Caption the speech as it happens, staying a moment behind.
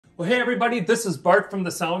Well, hey everybody, this is Bart from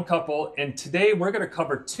The Sound Couple, and today we're going to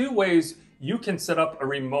cover 2 ways you can set up a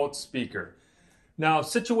remote speaker. Now,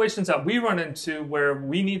 situations that we run into where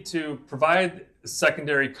we need to provide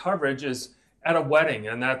secondary coverage is at a wedding,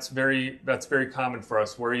 and that's very common for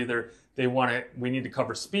us, where either we need to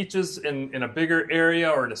cover speeches in a bigger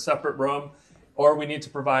area or in a separate room, or we need to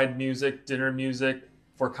provide music, dinner music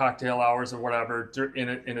for cocktail hours or whatever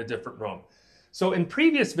in a different room. So in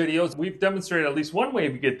previous videos, we've demonstrated at least one way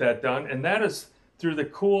we get that done, and that is through the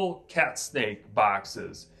cool cat snake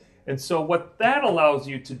boxes. And so what that allows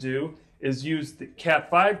you to do is use the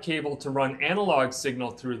Cat5 cable to run analog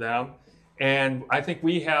signal through them. And I think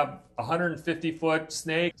we have a 150-foot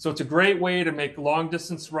snake. So it's a great way to make long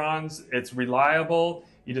distance runs. It's reliable.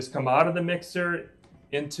 You just come out of the mixer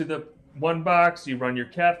into the one box, you run your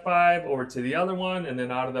Cat5 over to the other one, and then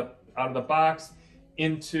out of the box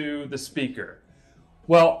into the speaker.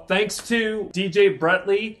 Well, thanks to DJ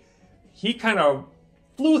Bretley, he kind of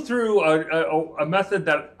flew through a method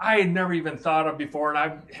that I had never even thought of before, and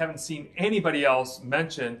I haven't seen anybody else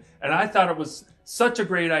mention. And I thought it was such a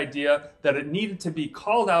great idea that it needed to be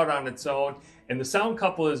called out on its own. And the Sound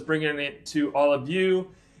Couple is bringing it to all of you.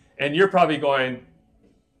 And you're probably going,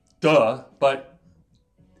 duh, but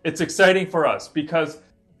it's exciting for us because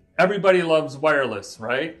everybody loves wireless,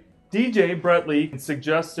 right? DJ Bretley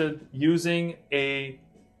suggested using a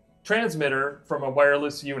transmitter from a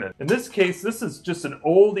wireless unit. In this case, this is just an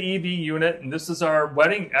old EV unit, and this is our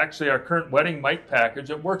current wedding mic package.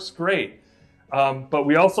 It works great. But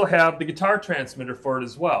we also have the guitar transmitter for it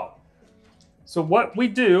as well. So what we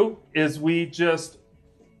do is we just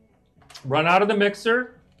run out of the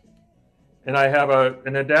mixer, and I have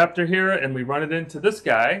an adapter here, and we run it into this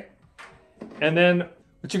guy. And then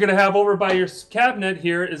what you're going to have over by your cabinet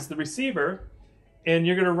here is the receiver, and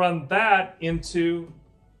you're going to run that into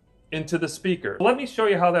the speaker. Let me show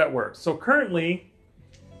you how that works. So currently,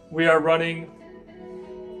 we are running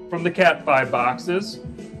from the Cat5 boxes.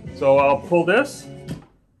 So I'll pull this.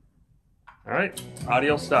 All right,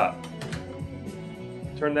 audio stop.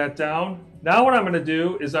 Turn that down. Now what I'm going to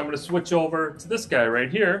do is I'm going to switch over to this guy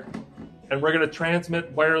right here, and we're going to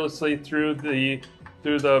transmit wirelessly through the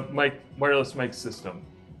wireless mic system.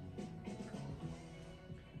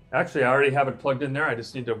 Actually, I already have it plugged in there. I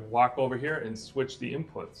just need to walk over here and switch the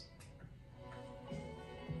inputs.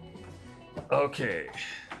 Okay,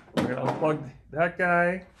 we're going to unplug that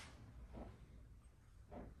guy.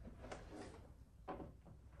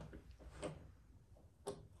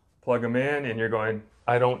 Plug them in, and you're going,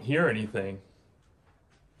 I don't hear anything.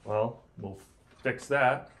 Well, we'll fix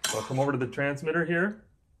that. So I'll come over to the transmitter here.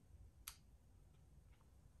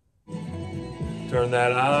 Turn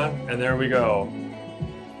that on, and there we go.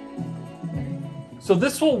 So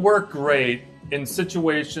this will work great in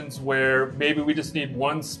situations where maybe we just need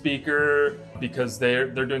one speaker because they're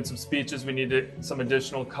doing some speeches, we need some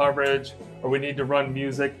additional coverage, or we need to run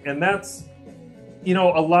music. And that's, you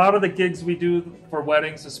know, a lot of the gigs we do for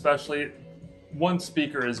weddings especially, one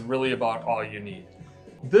speaker is really about all you need.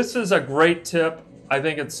 This is a great tip. I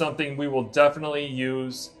think it's something we will definitely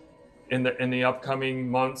use in the upcoming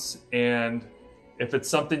months. And if it's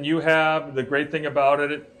something you have, the great thing about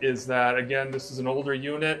it is that, again, this is an older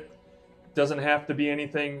unit. It doesn't have to be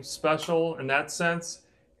anything special in that sense.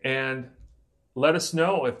 And let us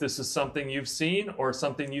know if this is something you've seen or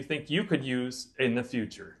something you think you could use in the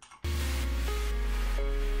future.